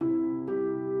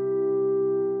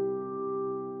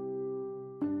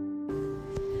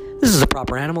This is a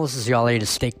Proper Animal. This is the All Ate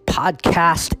Steak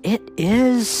podcast. It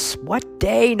is what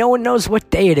day? No one knows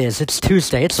what day it is. It's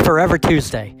Tuesday. It's Forever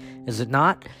Tuesday, is it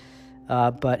not?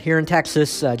 But here in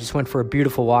Texas, I just went for a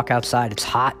beautiful walk outside. It's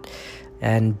hot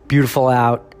and beautiful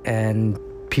out, and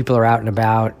people are out and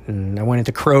about. And I went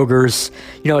into Kroger's.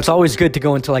 You know, it's always good to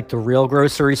go into like the real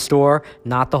grocery store,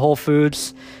 not the Whole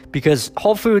Foods, because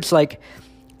Whole Foods, like,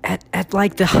 at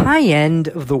like the high end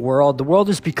of the world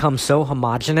has become so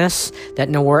homogenous that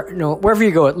wherever you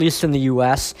go, at least in the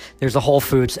U.S., there's a Whole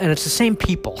Foods, and it's the same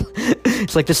people.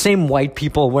 It's like the same white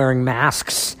people wearing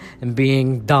masks and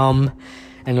being dumb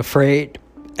and afraid.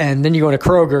 And then you go to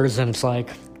Kroger's, and it's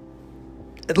like,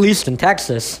 at least in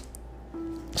Texas,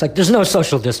 it's like there's no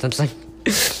social distancing.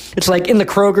 It's like in the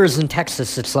Kroger's in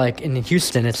Texas, it's like in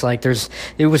Houston, it's like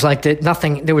there was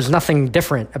nothing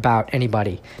different about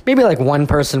anybody. Maybe like one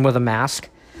person with a mask,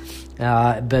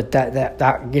 but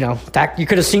that you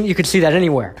could see that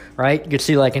anywhere, right? You could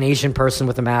see like an Asian person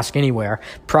with a mask anywhere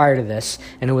prior to this,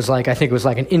 and I think it was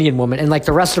like an Indian woman, and like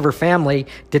the rest of her family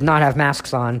did not have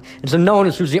masks on, and so no one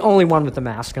was the only one with the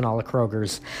mask in all the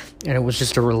Kroger's, and it was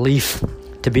just a relief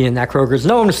to be in that Kroger's.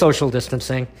 No one was social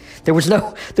distancing. There were none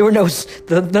of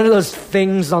those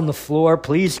things on the floor.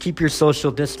 Please keep your social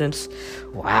distance.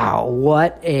 Wow,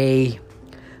 what a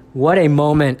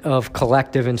moment of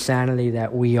collective insanity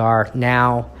that we are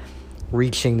now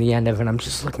reaching the end of. And I'm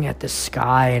just looking at this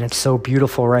sky, and it's so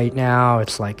beautiful right now.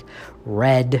 It's like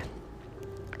red.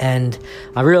 And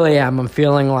I really am. I'm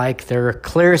feeling like there are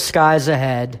clear skies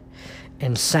ahead.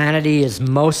 Insanity is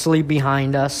mostly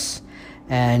behind us.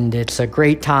 And it's a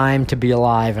great time to be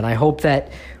alive. And I hope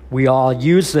that we all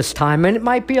use this time. And it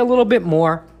might be a little bit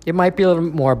more.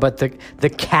 But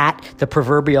the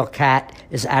proverbial cat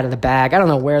is out of the bag. I don't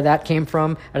know where that came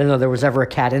from. I don't know there was ever a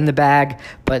cat in the bag.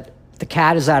 But the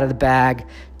cat is out of the bag.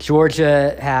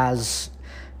 Georgia has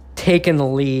taken the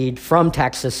lead from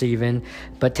Texas even.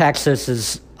 But Texas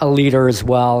is a leader as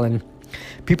well. And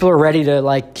people are ready to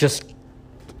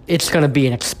it's going to be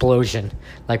an explosion.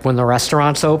 Like when the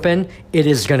restaurants open, it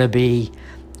is going to be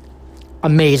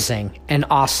amazing and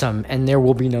awesome, and there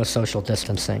will be no social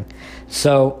distancing.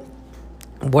 So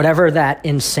whatever that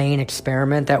insane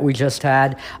experiment that we just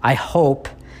had, I hope,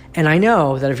 and I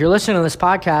know that if you're listening to this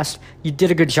podcast, you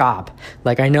did a good job.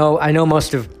 Like I know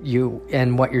most of you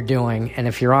and what you're doing, and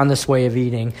if you're on this way of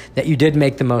eating, that you did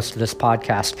make the most of this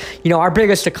podcast. You know, our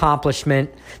biggest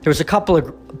accomplishment, there was a couple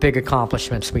of big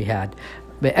accomplishments we had.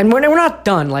 And we're not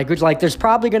done. Like there's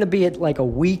probably going to be like a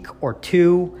week or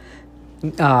two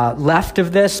left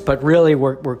of this, but really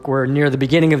we're near the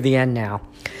beginning of the end now.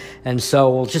 And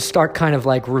so we'll just start kind of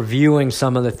like reviewing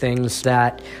some of the things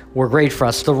that were great for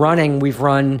us. The running, we've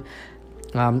run,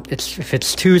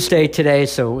 it's Tuesday today,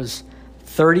 so it was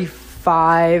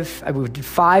 35, we did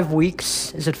 5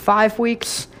 weeks. Is it 5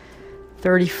 weeks?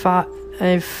 35,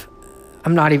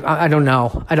 I don't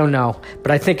know. But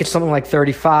I think it's something like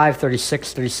 35,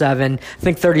 36, 37. I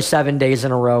think 37 days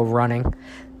in a row running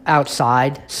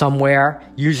outside somewhere,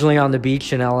 usually on the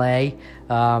beach in LA.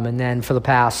 And then for the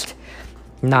past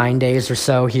 9 days or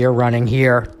so here, running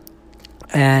here.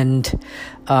 And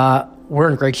we're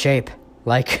in great shape.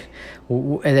 Like,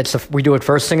 we do it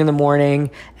first thing in the morning,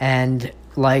 and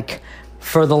like,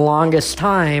 for the longest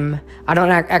time, I don't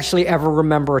actually ever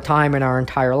remember a time in our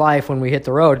entire life when we hit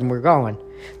the road and we're going.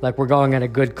 Like, we're going at a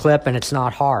good clip, and it's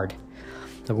not hard.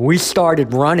 We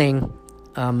started running.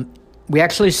 We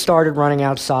actually started running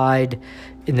outside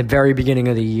in the very beginning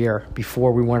of the year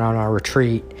before we went on our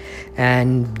retreat.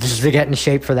 And this is to get in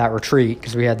shape for that retreat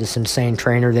because we had this insane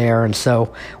trainer there. And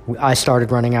so I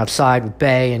started running outside with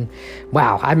Bay. And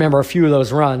wow, I remember a few of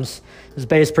those runs. This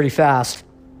Bay is pretty fast.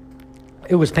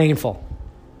 It was painful.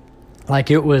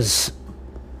 Like it was,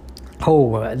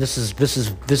 this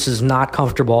is not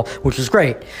comfortable, which is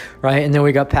great, right? And then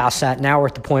we got past that. Now we're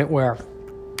at the point where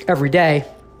every day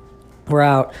we're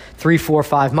out 3, 4,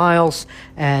 5 miles,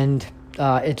 and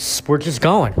we're just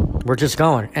going,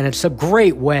 and it's a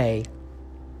great way.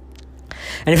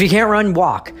 And if you can't run,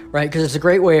 walk, right? Because it's a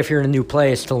great way if you're in a new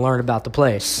place to learn about the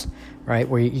place. Right,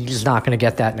 where you're just not going to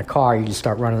get that in a car. You just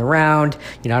start running around.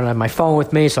 I don't have my phone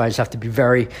with me, so I just have to be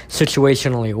very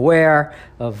situationally aware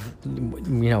of,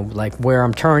 like where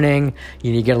I'm turning.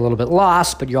 You get a little bit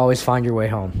lost, but you always find your way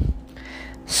home.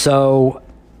 So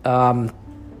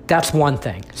that's one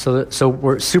thing. So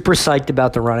we're super psyched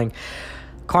about the running.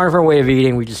 Carnivore way of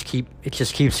eating, it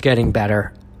just keeps getting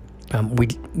better.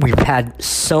 We've had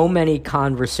so many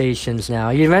conversations now.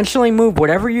 You eventually move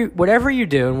whatever you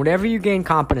do and whatever you gain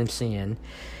competency in.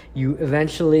 You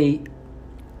eventually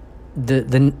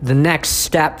the next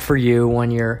step for you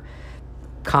when you're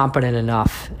competent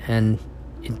enough and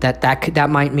That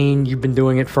might mean you've been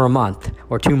doing it for a month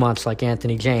or 2 months like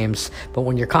Anthony James, but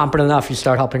when you're competent enough, you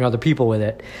start helping other people with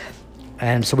it.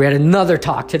 And so we had another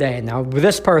talk today. Now,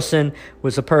 this person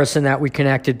was a person that we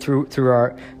connected through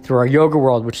our yoga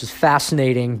world, which is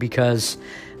fascinating because,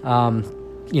 in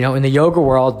the yoga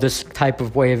world, this type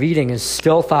of way of eating is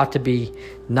still thought to be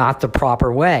not the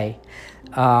proper way.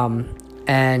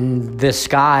 And this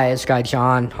guy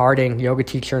John Harding, yoga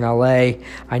teacher in LA,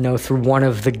 I know through one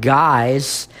of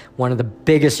the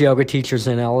biggest yoga teachers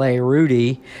in LA,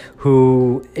 Rudy,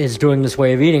 who is doing this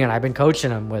way of eating, and I've been coaching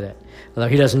him with it. Although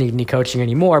he doesn't need any coaching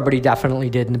anymore, but he definitely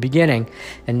did in the beginning.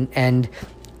 And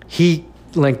he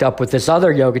linked up with this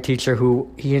other yoga teacher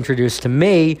who he introduced to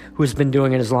me, who's been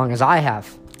doing it as long as I have.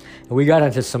 And we got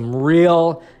into some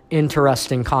real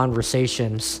interesting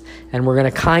conversations, and we're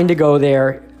going to kind of go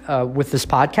there with this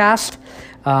podcast,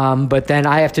 but then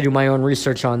I have to do my own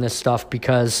research on this stuff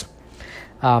because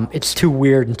it's too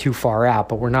weird and too far out.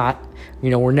 But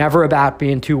we're never about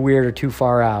being too weird or too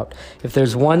far out. If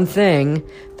there's one thing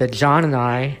that John and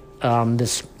I,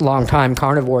 this longtime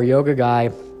carnivore yoga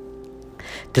guy,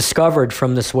 discovered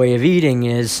from this way of eating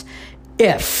is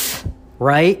if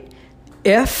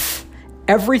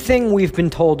everything we've been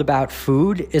told about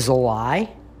food is a lie,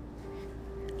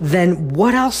 then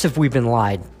what else have we been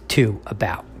lied to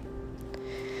about?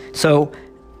 So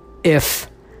if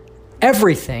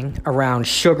everything around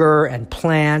sugar and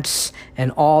plants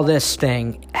and all this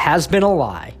thing has been a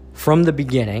lie from the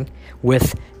beginning,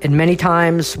 and many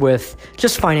times with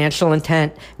just financial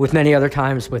intent, with many other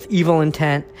times with evil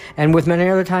intent, and with many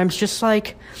other times just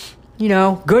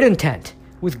good intent,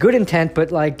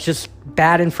 but just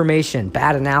bad information,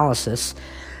 bad analysis,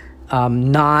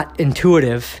 not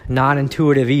intuitive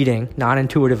eating, not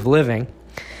intuitive living,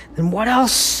 then what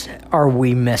else are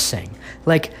we missing?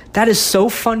 That is so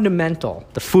fundamental.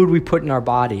 The food we put in our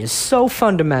body is so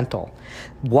fundamental.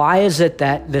 Why is it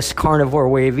that this carnivore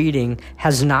way of eating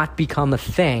has not become a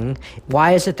thing?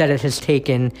 Why is it that it has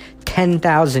taken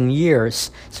 10,000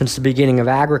 years since the beginning of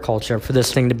agriculture for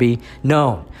this thing to be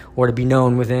known, or to be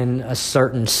known within a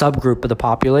certain subgroup of the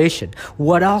population?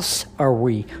 What else are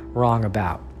we wrong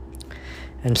about?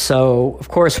 And so, of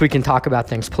course, we can talk about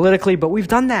things politically, but we've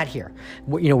done that here.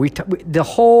 The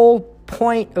whole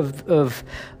point of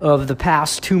the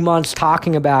past 2 months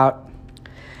talking about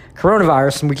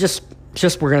coronavirus, and we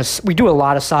do a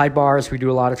lot of sidebars, we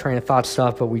do a lot of train of thought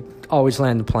stuff, but we always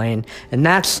land the plane. And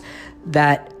that's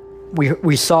that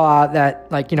we saw that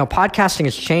podcasting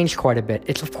has changed quite a bit.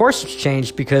 It's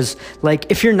changed because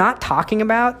if you're not talking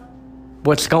about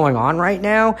what's going on right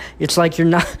now, it's you're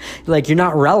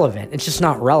not relevant. It's just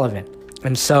not relevant.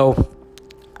 And so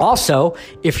also,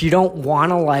 if you don't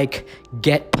want to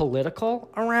get political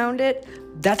around it,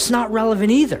 that's not relevant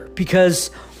either,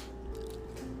 because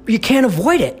you can't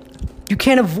avoid it. You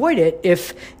can't avoid it.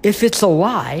 If it's a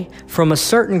lie from a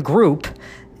certain group,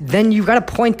 then you've got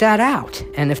to point that out.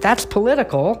 And if that's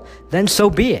political, then so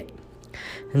be it.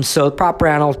 And so the proper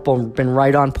animal's been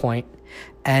right on point,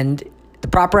 and the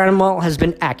proper animal has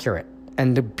been accurate.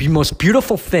 And the most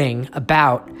beautiful thing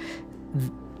about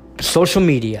social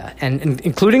media, and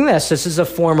including this is a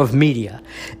form of media,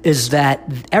 is that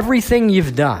everything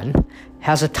you've done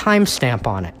has a timestamp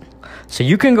on it. So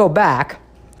you can go back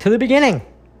to the beginning.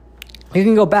 You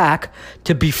can go back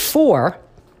to before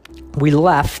we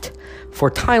left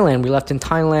for Thailand. We left in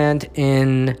Thailand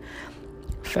in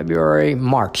early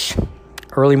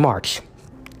March.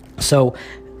 So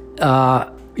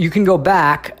you can go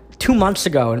back 2 months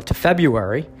ago into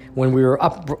February, when we were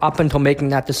up until making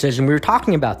that decision. We were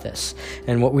talking about this.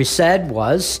 And what we said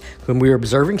was, when we were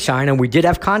observing China, we did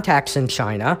have contacts in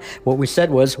China, what we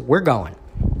said was, we're going.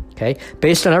 Okay?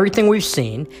 Based on everything we've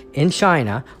seen in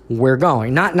China, we're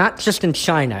going. Not just in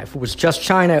China. If it was just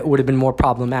China, it would have been more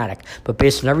problematic. But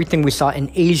based on everything we saw in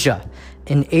Asia,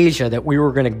 that we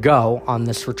were going to go on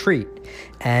this retreat.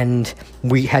 And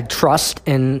we had trust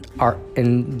in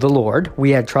the Lord.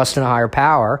 We had trust in a higher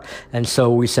power. And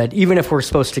so we said, even if we're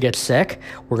supposed to get sick,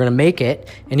 we're going to make it.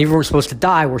 And even if we're supposed to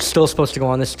die, we're still supposed to go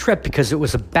on this trip, because it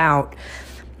was about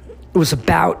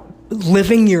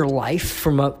living your life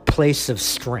from a place of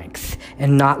strength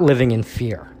and not living in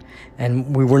fear.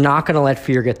 And we were not going to let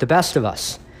fear get the best of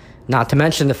us. Not to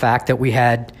mention the fact that we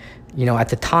had, at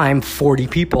the time, 40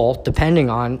 people depending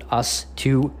on us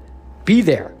to be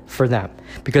there for them,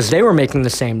 because they were making the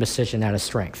same decision out of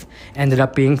strength. Ended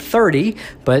up being 30,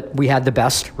 but we had the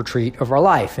best retreat of our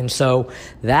life. And so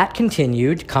that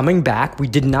continued coming back. We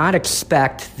did not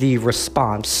expect the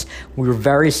response. We were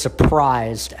very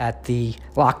surprised at the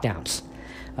lockdowns.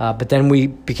 But then we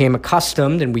became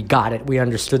accustomed and we got it. We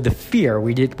understood the fear.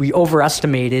 We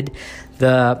overestimated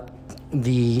the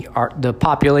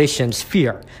population's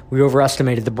fear. We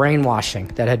overestimated the brainwashing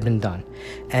that had been done.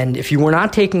 And if you were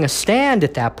not taking a stand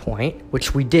at that point,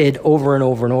 which we did over and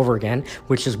over and over again,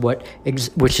 which is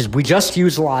we just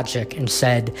used logic and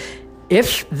said,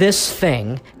 if this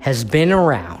thing has been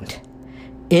around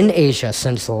in Asia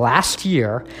since last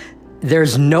year,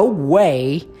 there's no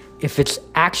way, if it's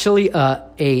actually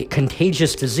a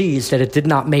contagious disease, that it did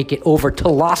not make it over to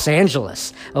Los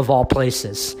Angeles, of all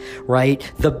places,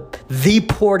 right? The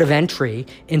port of entry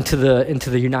into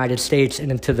the United States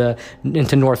and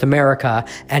into North America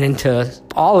and into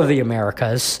all of the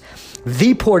Americas,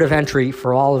 the port of entry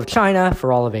for all of China,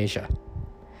 for all of Asia,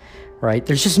 right?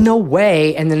 There's just no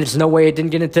way, and then there's no way it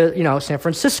didn't get into San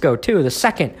Francisco too, the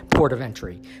second port of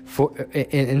entry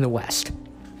in the West.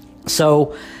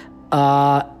 So,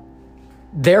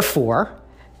 therefore,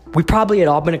 we probably had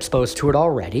all been exposed to it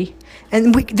already.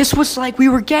 And this was like we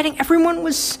were getting, everyone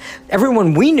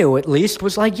we knew at least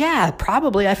was like, yeah,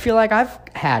 probably, I feel like I've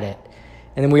had it.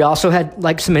 And then we also had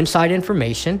like some inside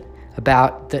information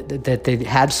about that they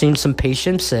had seen some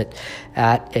patients at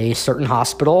a certain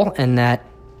hospital and that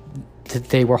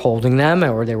they were holding them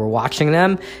or they were watching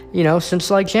them,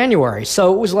 since like January.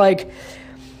 So it was like,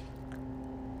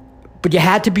 but you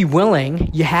had to be willing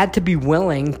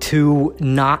to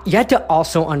not, you had to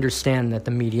also understand that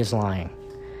the media is lying.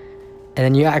 And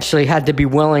then you actually had to be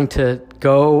willing to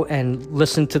go and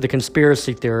listen to the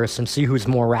conspiracy theorists and see who's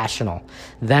more rational,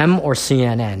 them or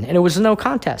CNN. And it was no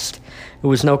contest.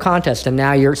 And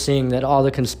now you're seeing that all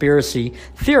the conspiracy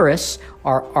theorists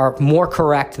are more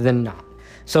correct than not.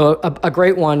 So a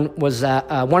great one was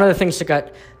that one of the things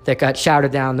that got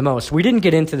shouted down the most. We didn't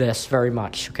get into this very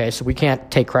much, okay? So we can't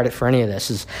take credit for any of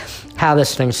this, is how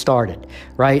this thing started,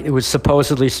 right? It was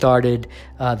supposedly started,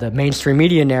 the mainstream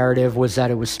media narrative was that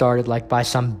it was started like by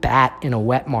some bat in a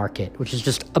wet market, which is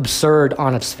just absurd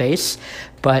on its face.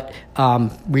 But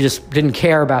we just didn't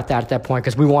care about that at that point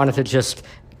because we wanted to just,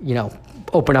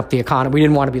 open up the economy. We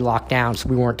didn't want to be locked down, so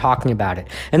we weren't talking about it.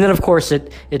 And then, of course,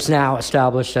 it's now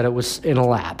established that it was in a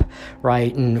lab,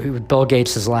 right? And Bill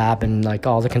Gates' lab, and like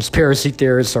all the conspiracy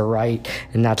theorists are right,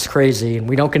 and that's crazy. And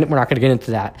we're not going to get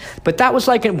into that. But that was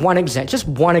like just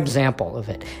one example of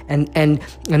it. And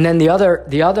then the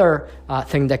other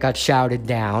thing that got shouted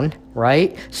down,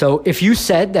 right? So if you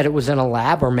said that it was in a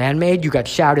lab or man-made, you got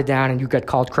shouted down and you got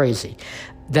called crazy.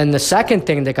 Then the second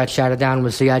thing that got shouted down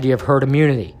was the idea of herd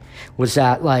immunity. Was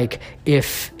that like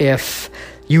if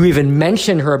you even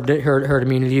mentioned herd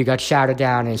immunity, you got shouted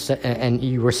down and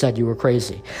you were said you were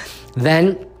crazy.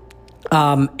 Then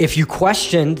if you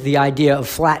questioned the idea of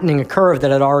flattening a curve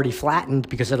that had already flattened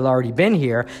because it had already been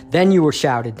here, then you were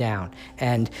shouted down.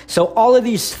 And so all of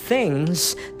these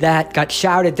things that got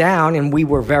shouted down, and we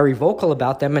were very vocal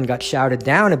about them and got shouted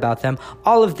down about them,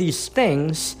 all of these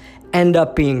things end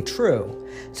up being true.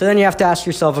 So then you have to ask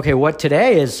yourself, okay, what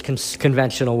today is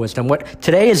conventional wisdom? What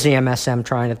today is the MSM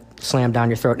trying to slam down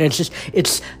your throat? And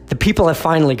it's the people have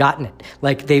finally gotten it.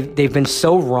 Like they've been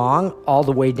so wrong all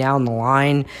the way down the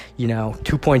line.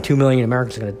 2.2 million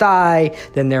Americans are going to die.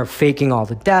 Then they're faking all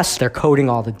the deaths. They're coding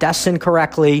all the deaths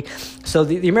incorrectly. So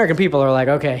the American people are like,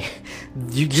 okay,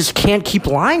 you just can't keep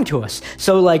lying to us.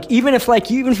 So like even if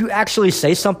you actually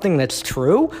say something that's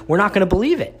true, we're not going to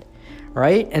believe it,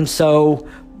 right? And so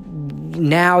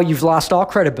now you've lost all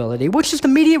credibility, which is the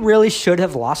media really should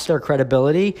have lost their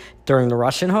credibility during the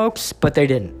Russian hoax, but they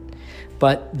didn't.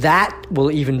 But that will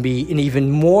even be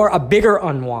a bigger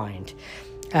unwind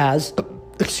as, the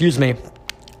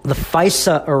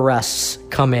FISA arrests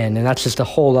come in. And that's just a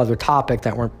whole other topic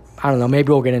that I don't know,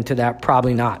 maybe we'll get into that,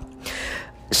 probably not.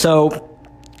 So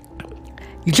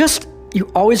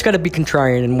you always got to be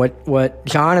contrarian. And what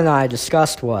John and I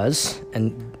discussed was,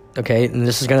 and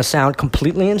this is going to sound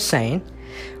completely insane,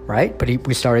 right? But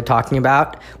we started talking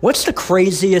about what's the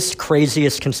craziest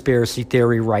conspiracy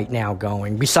theory right now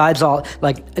going besides all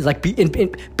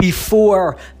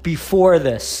before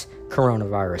this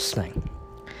coronavirus thing.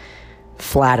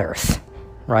 Flat Earth,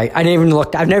 right? I've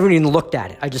never even looked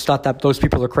at it. I just thought that those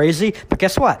people are crazy. But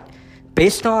guess what?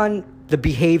 Based on the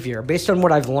behavior, based on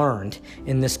what I've learned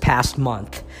in this past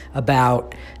month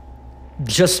about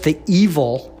just the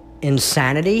evil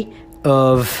insanity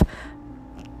of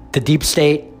the deep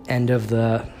state and of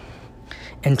the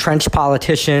entrenched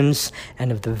politicians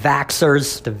and of the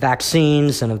vaxxers, the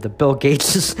vaccines, and of the Bill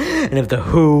Gateses and of the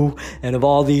WHO and of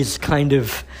all these kind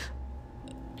of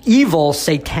evil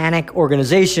satanic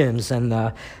organizations and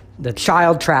the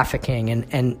child trafficking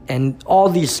and all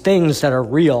these things that are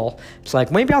real. It's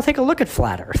like, maybe I'll take a look at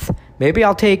Flat Earth. maybe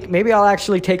I'll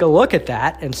actually take a look at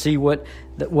that and see what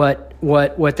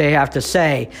they have to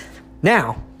say.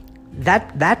 Now,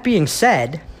 that being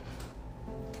said,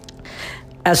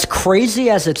 as crazy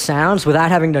as it sounds,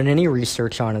 without having done any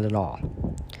research on it at all,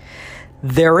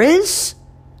 there is,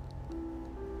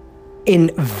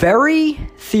 in very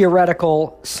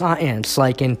theoretical science,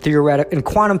 like in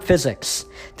quantum physics,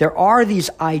 there are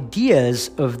these ideas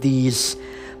of these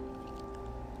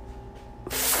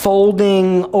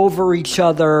folding over each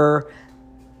other,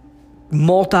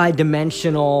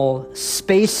 multi-dimensional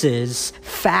spaces,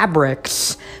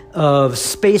 fabrics of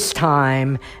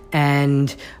space-time,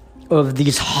 and of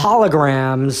these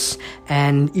holograms,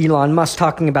 and Elon Musk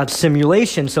talking about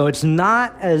simulation. So it's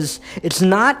not as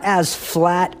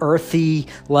flat earthy,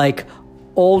 like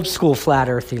old school flat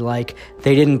earthy, like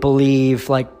they didn't believe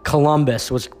like Columbus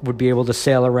would be able to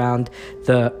sail around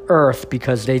the earth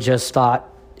because they just thought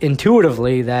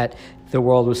intuitively that the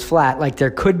world was flat. Like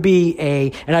there could be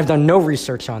and I've done no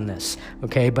research on this,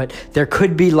 okay, but there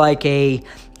could be like a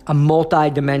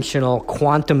multi-dimensional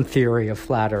quantum theory of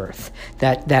flat Earth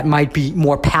that might be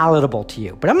more palatable to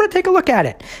you. But I'm going to take a look at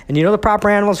it. And the proper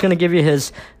animal is going to give you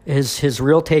his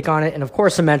real take on it. And of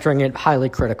course, I'm entering it highly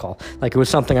critical. Like it was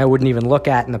something I wouldn't even look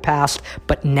at in the past.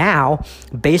 But now,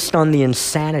 based on the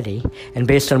insanity and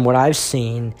based on what I've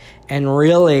seen, and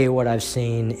really what I've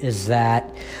seen is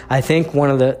that I think one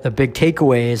of the big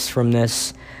takeaways from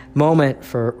this moment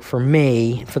for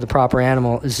me, for the proper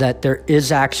animal, is that there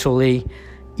is actually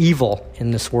evil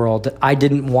in this world that I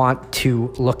didn't want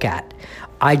to look at.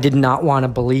 I did not want to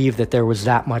believe that there was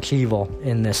that much evil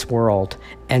in this world,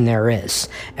 and there is.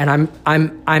 And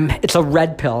it's a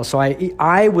red pill, so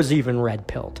I was even red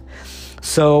pilled.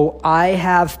 So I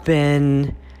have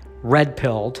been red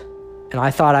pilled, and I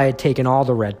thought I had taken all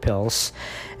the red pills,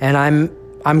 and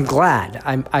I'm glad.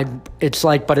 It's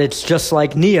like, but it's just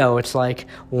like Neo. It's like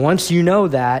once you know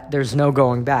that, there's no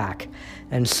going back.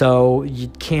 And so you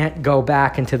can't go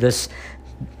back into this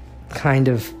kind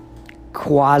of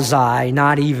quasi,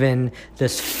 not even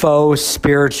this faux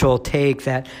spiritual take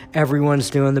that everyone's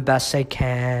doing the best they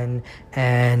can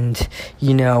and,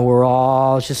 we're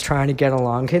all just trying to get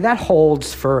along. Okay, that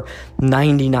holds for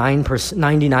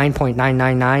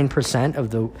 99.999% of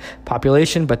the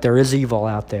population, but there is evil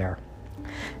out there.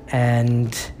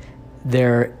 And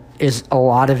there is a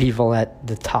lot of evil at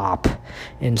the top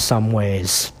in some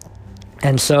ways.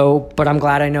 And so, but I'm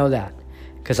glad I know that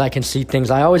because I can see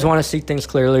things. I always want to see things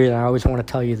clearly, and I always want to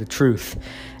tell you the truth.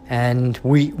 And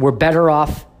we're better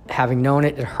off having known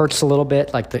it. It hurts a little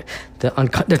bit. Like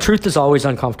the truth is always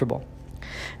uncomfortable.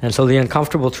 And so the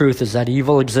uncomfortable truth is that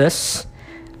evil exists,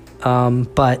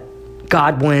 but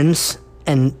God wins.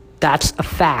 And that's a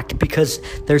fact because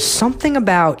there's something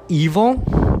about evil.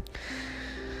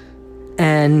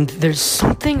 And there's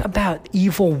something about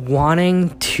evil wanting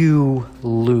to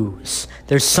lose.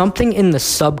 There's something in the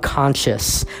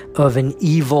subconscious of an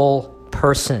evil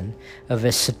person, of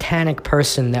a satanic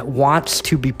person that wants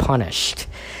to be punished.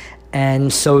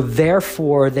 And so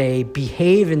therefore they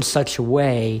behave in such a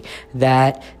way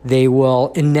that they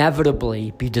will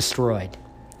inevitably be destroyed.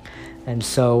 And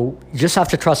so you just have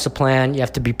to trust the plan. You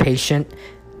have to be patient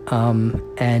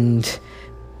and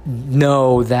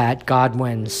know that God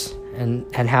wins. And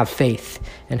have faith.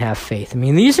 I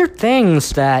mean, these are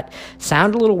things that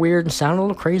sound a little weird and sound a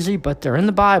little crazy, but they're in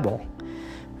the Bible.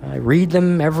 I read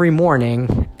them every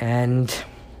morning, and,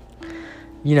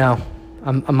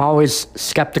 I'm always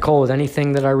skeptical with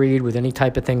anything that I read, with any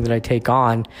type of thing that I take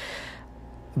on,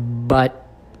 but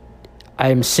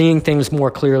I'm seeing things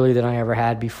more clearly than I ever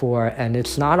had before, and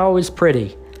it's not always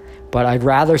pretty, but I'd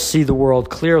rather see the world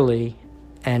clearly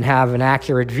and have an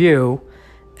accurate view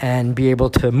and be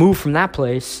able to move from that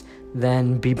place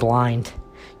than be blind,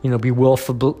 be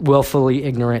willfully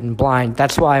ignorant and blind.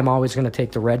 That's why I'm always going to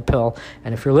take the red pill.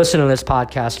 And if you're listening to this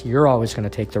podcast, you're always going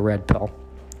to take the red pill.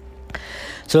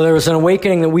 So there was an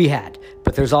awakening that we had,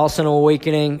 but there's also an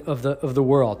awakening of the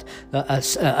world.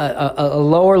 A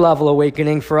lower level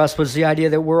awakening for us was the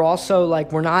idea that we're also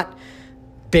we're not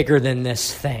bigger than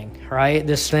this thing, right?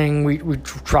 This thing, we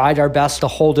tried our best to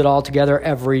hold it all together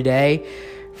every day.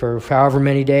 For however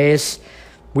many days,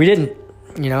 we didn't,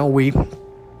 we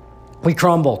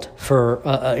crumbled for,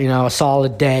 a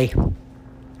solid day.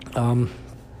 And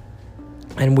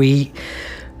we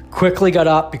quickly got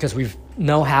up because we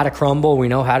know how to crumble. We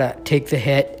know how to take the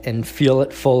hit and feel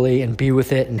it fully and be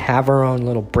with it and have our own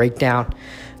little breakdown,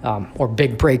 or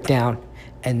big breakdown,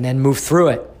 and then move through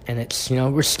it. And it's,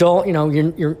 we're still,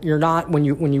 you're not, when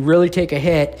you really take a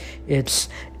hit, it's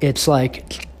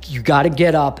like you got to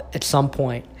get up at some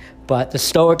point. But the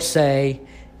Stoics say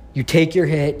you take your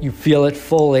hit, you feel it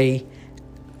fully,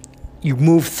 you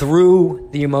move through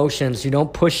the emotions. You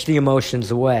don't push the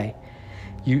emotions away.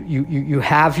 You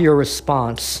have your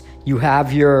response. You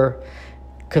have your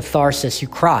catharsis. You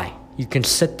cry. You can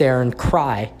sit there and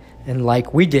cry, and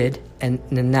like we did, and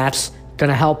that's going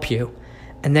to help you.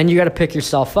 And then you got to pick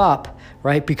yourself up,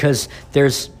 right? Because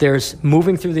there's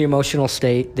moving through the emotional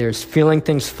state, there's feeling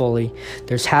things fully,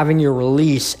 there's having your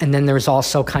release, and then there's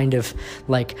also kind of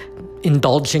like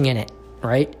indulging in it,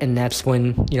 right? And that's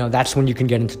when you can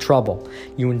get into trouble.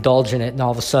 You indulge in it, and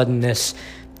all of a sudden this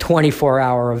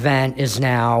 24-hour event is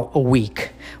now a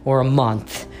week or a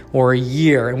month or a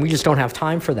year, and we just don't have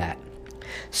time for that.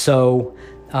 So,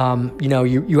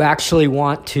 you actually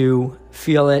want to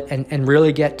feel it and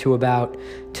really get to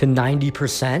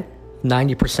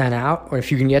 90% out, or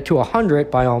if you can get to 100,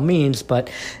 by all means, but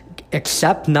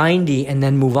accept 90 and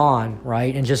then move on,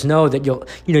 right? And just know that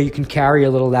you can carry a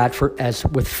little that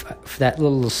with that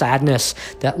little sadness,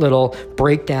 that little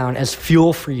breakdown as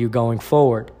fuel for you going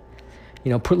forward.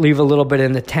 Leave a little bit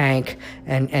in the tank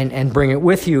and bring it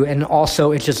with you. And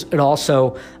also, it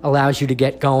also allows you to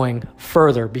get going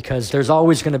further, because there's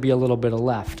always going to be a little bit of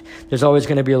left. There's always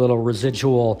going to be a little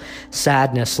residual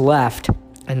sadness left.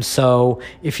 And so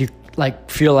if you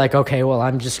feel like, okay, well,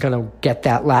 I'm just going to get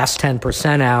that last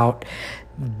 10% out,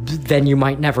 then you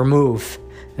might never move.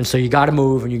 And so you got to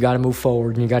move, and you got to move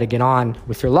forward, and you got to get on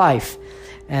with your life.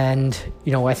 And,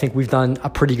 I think we've done a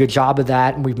pretty good job of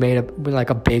that, and we've made a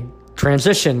big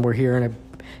transition. We're here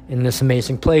in this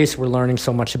amazing place. We're learning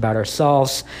so much about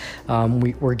ourselves.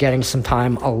 We're getting some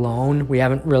time alone. We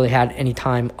haven't really had any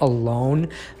time alone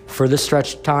for the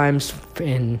stretch of times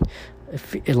in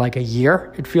like a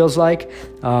year, it feels like.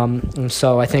 And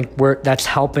so I think that's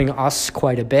helping us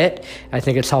quite a bit. I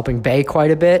think it's helping Bay quite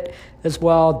a bit as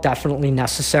well. Definitely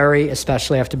necessary,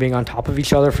 especially after being on top of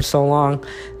each other for so long,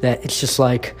 that it's just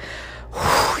like,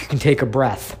 you can take a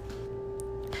breath.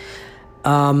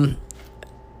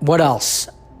 What else?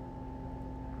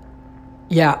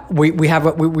 Yeah, we have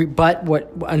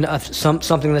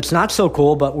something that's not so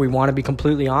cool, but we want to be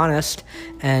completely honest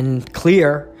and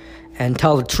clear and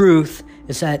tell the truth,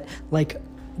 is that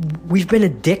we've been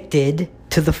addicted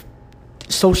to the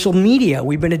social media.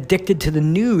 We've been addicted to the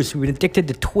news. We've been addicted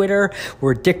to Twitter.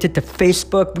 We're addicted to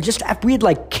Facebook. We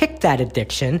had kicked that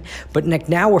addiction, but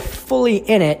now we're fully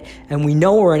in it, and we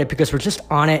know we're in it because we're just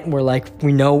on it, and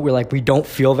we don't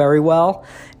feel very well,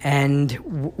 and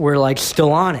we're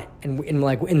still on it. And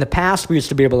in the past, we used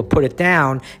to be able to put it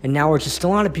down, and now we're just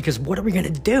still on it because what are we going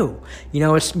to do? We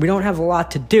don't have a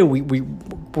lot to do.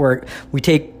 We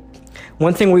take.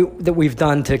 One thing that we've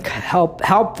done to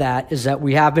help that is that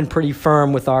we have been pretty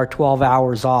firm with our 12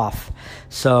 hours off.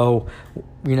 So,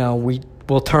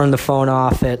 we'll turn the phone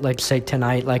off at, say,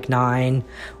 tonight, 9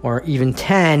 or even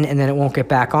 10, and then it won't get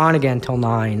back on again till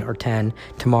 9 or 10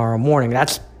 tomorrow morning.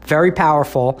 That's very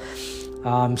powerful.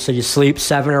 So you sleep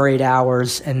 7 or 8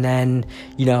 hours, and then,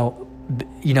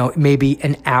 maybe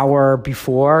an hour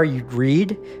before you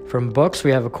read from books. We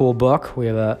have a cool book. We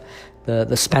have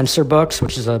the Spencer books,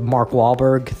 which is a Mark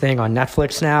Wahlberg thing on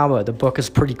Netflix now, but the book is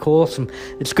pretty cool.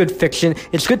 It's good fiction.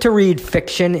 It's good to read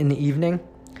fiction in the evening,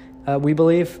 we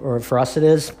believe, or for us it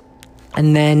is.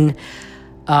 And then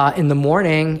in the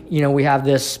morning, we have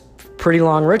this pretty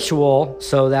long ritual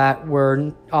so that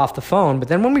we're off the phone. But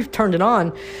then when we've turned it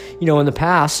on, in the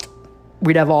past,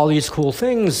 we'd have all these cool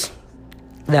things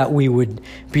that we would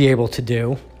be able to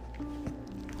do.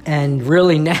 And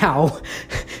really now,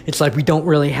 it's like we don't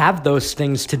really have those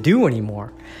things to do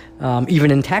anymore. Even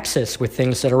in Texas, with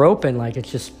things that are open,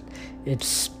 the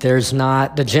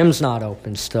gym's not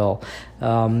open still.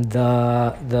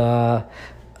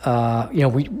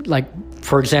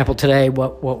 For example, today,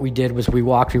 what we did was we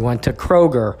went to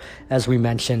Kroger, as we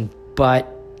mentioned, but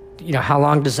how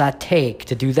long does that take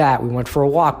to do that? We went for a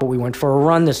walk, but we went for a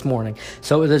run this morning.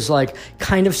 So there's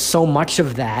kind of so much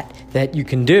of that you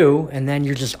can do, and then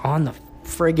you're just on the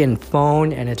friggin'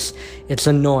 phone, and it's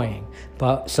annoying.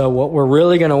 But so what we're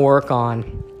really going to work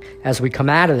on as we come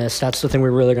out of this, that's the thing we're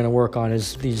really going to work on,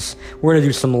 is we're going to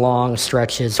do some long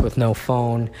stretches with no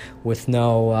phone, with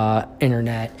no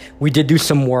internet. We did do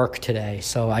some work today,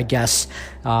 so I guess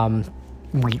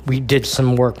we did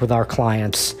some work with our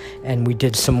clients, and we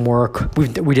did some work.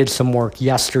 We did some work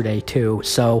yesterday too,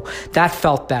 so that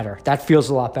felt better. That feels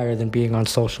a lot better than being on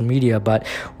social media. But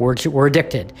we're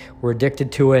addicted. We're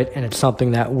addicted to it, and it's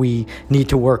something that we need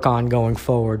to work on going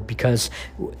forward. Because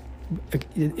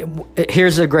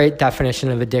here's a great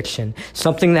definition of addiction: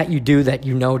 something that you do that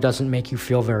doesn't make you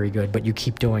feel very good, but you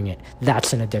keep doing it.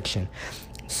 That's an addiction.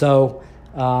 So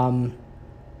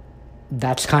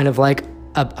that's kind of like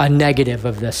a negative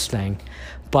of this thing.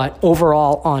 But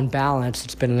overall, on balance,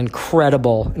 it's been an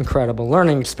incredible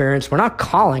learning experience. We're not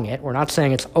calling it. We're not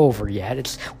saying it's over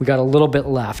yet. We got a little bit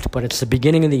left, but it's the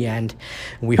beginning of the end.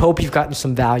 And we hope you've gotten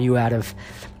some value out of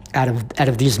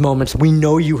these moments. We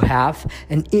know you have.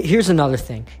 And here's another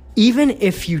thing. Even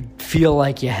if you feel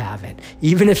like you haven't,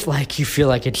 even if you feel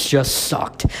like it's just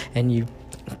sucked and you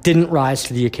didn't rise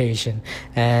to the occasion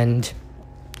and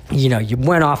you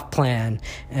went off plan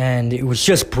and it was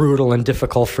just brutal and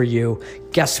difficult for you,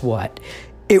 guess what?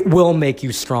 It will make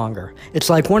you stronger. It's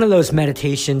like one of those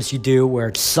meditations you do where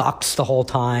it sucks the whole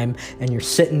time and you're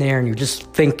sitting there and you're just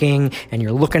thinking and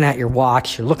you're looking at your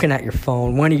watch, you're looking at your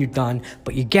phone, when are you done?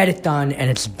 But you get it done and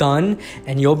it's done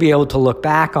and you'll be able to look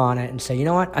back on it and say, you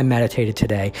know what? I meditated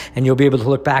today. And you'll be able to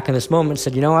look back in this moment and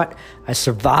say, you know what? I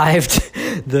survived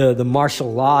the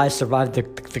martial law. I survived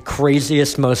the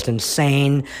craziest, most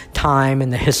insane time in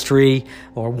the history,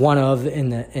 or one of in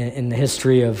the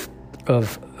history of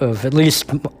at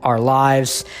least our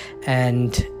lives,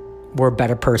 and we're a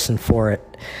better person for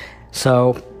it.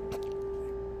 So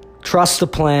trust the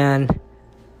plan.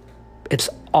 It's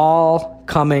all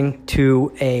coming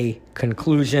to a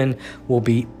conclusion. We'll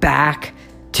be back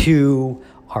to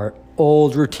our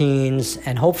old routines,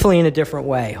 and hopefully in a different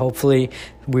way. Hopefully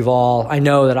I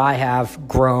know that I have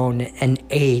grown and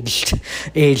aged,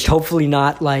 hopefully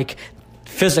not like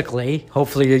physically.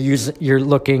 Hopefully you're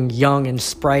looking young and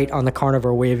sprite on the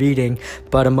carnivore way of eating,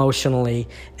 but emotionally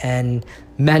and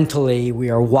mentally we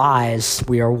are wise.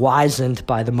 We are wizened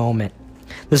by the moment.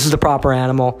 This is The Proper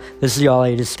Animal. This is the All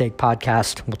Ages Steak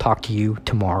Podcast. We'll talk to you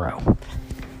tomorrow.